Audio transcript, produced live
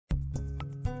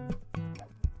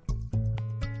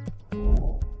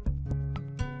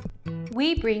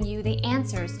We bring you the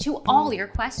answers to all your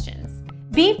questions.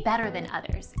 Be better than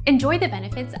others. Enjoy the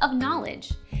benefits of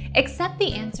knowledge. Accept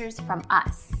the answers from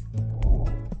us.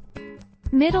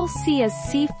 Middle C is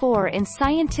C4 in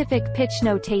scientific pitch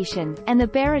notation, and the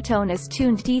baritone is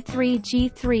tuned D3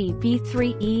 G3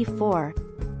 B3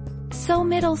 E4. So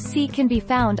middle C can be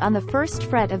found on the first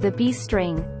fret of the B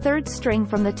string, third string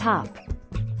from the top.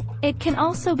 It can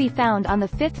also be found on the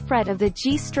 5th fret of the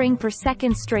G string for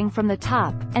second string from the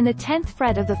top, and the 10th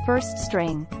fret of the first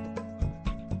string.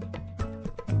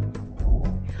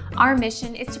 Our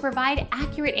mission is to provide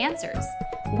accurate answers.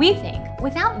 We think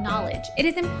without knowledge, it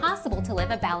is impossible to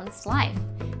live a balanced life.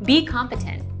 Be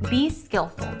competent, be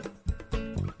skillful.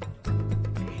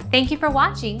 Thank you for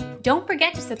watching. Don't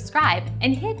forget to subscribe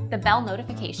and hit the bell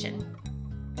notification.